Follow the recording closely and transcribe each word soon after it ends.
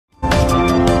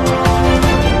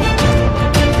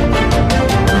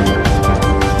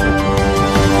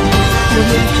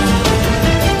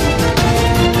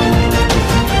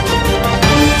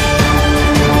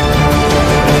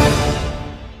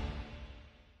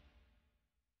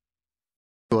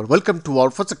everyone, welcome to our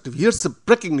perspective. Here's the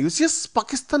breaking news. Yes,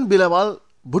 Pakistan Bilawal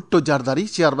Bhutto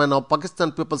Zardari, chairman of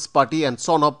Pakistan People's Party and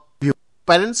son of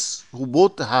parents who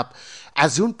both have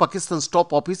assumed Pakistan's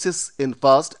top offices in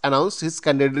past, announced his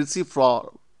candidacy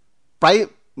for Prime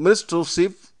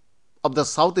Ministership of the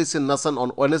South Asian nation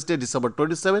on Wednesday, December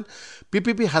 27.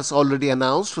 PPP has already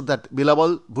announced that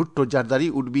Bilawal Bhutto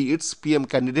Zardari would be its PM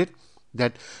candidate,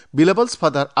 that Bilawal's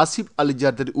father Asif Ali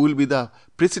Zardari will be the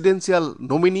presidential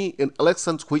nominee in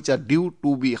elections which are due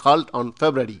to be held on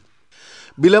February.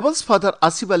 Bilawal's father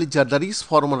Asif Ali Zardari is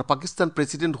former Pakistan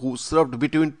president who served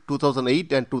between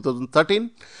 2008 and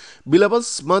 2013.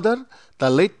 Bilawal's mother, the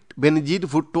late Benazir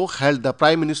Bhutto, held the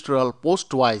prime ministerial post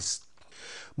twice.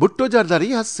 Bhutto Zardari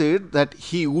has said that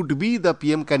he would be the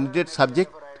PM candidate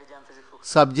subject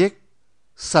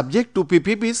to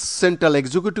PPP's Central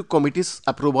Executive Committee's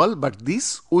approval, but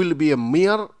this will be a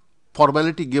mere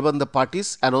formality given the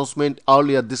party's announcement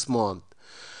earlier this month.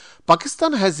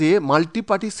 Pakistan has a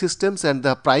multi-party system and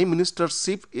the prime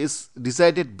ministership is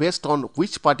decided based on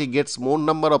which party gets more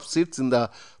number of seats in the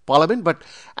parliament, but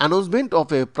announcement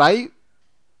of a prime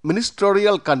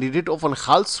ministerial candidate often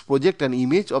helps project an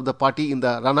image of the party in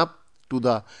the run-up to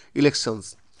the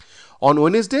elections. On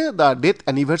Wednesday, the death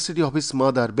anniversary of his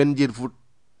mother, Benazir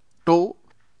Bhutto,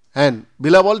 and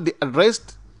Bilawal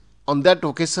addressed on that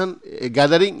occasion a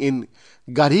gathering in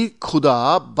Gari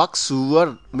Khuda Baksu,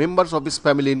 where members of his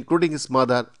family, including his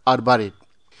mother, are buried.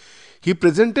 He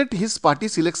presented his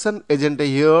party's election agenda.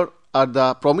 Here are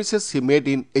the promises he made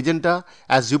in agenda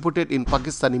as reported in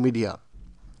Pakistani media.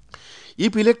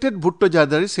 If elected, Bhutto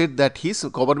Zardari said that his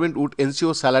government would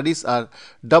ensure salaries are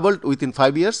doubled within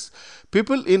 5 years.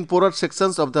 People in poorer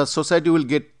sections of the society will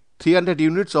get 300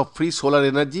 units of free solar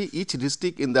energy. Each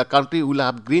district in the country will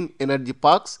have green energy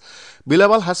parks.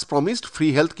 Bilawal has promised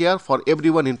free healthcare for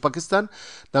everyone in Pakistan.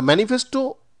 The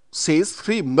manifesto says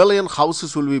 3 million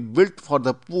houses will be built for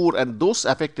the poor and those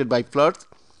affected by floods.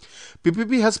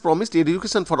 PPP has promised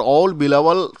education for all.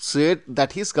 Bilawal said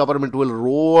that his government will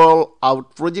roll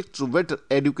out projects to better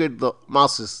educate the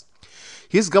masses.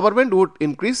 His government would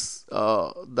increase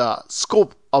the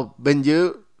scope of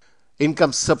Benazir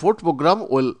income support program,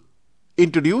 will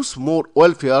introduce more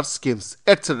welfare schemes,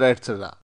 etc., etc.